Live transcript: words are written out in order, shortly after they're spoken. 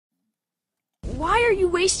Why are you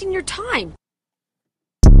wasting your time?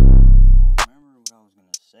 I don't remember what I was gonna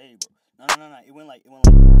say, bro. No. It went like,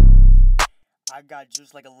 I got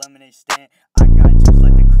juice like a lemonade stand. I got juice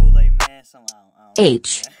like the Kool-Aid man. Somehow,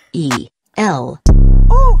 H-E-L.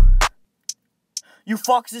 Ooh. You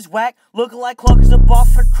fuckers is whack, looking like cluckers a ball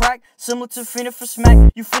for crack, similar to finna for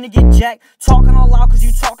smack. You finna get jacked, talking all loud cause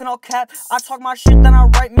you talking all cap. I talk my shit, then I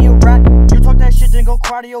write me a rap. You talk that shit, then go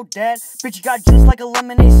cry to your dad. Bitch, you got juice like a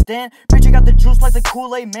lemonade stand. Bitch, you got the juice like the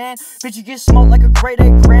Kool-Aid man. Bitch, you get smoked like a grade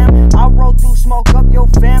A gram. I roll through, smoke up your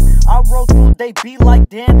fam. I roll through, they be like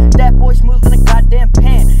damn. That boy smooth in a goddamn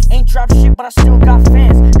pan. Ain't drop shit, but I still got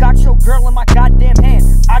fans. Got your girl in my goddamn hand.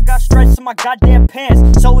 I got stretched in my goddamn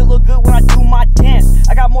pants, so it look good when I do my dance.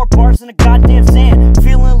 I got more bars than a goddamn sand.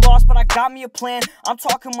 Feeling lost, but I got me a plan. I'm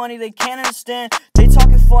talking money they can't understand. They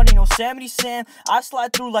talking funny, no Yosemite Sam. I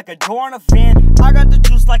slide through like a door in a van. I got the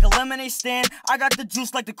juice like a lemonade stand. I got the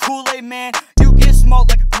juice like the Kool-Aid man. You get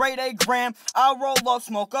smoked like a grade A gram. I'll roll up,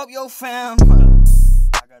 smoke up your fam. I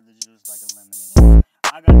got the juice like a lemonade stand.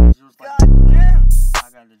 I got the juice like a goddamn. I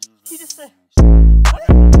got the juice like he just said, what?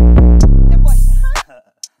 That boy said, huh?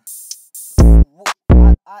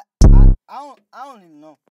 I don't even know.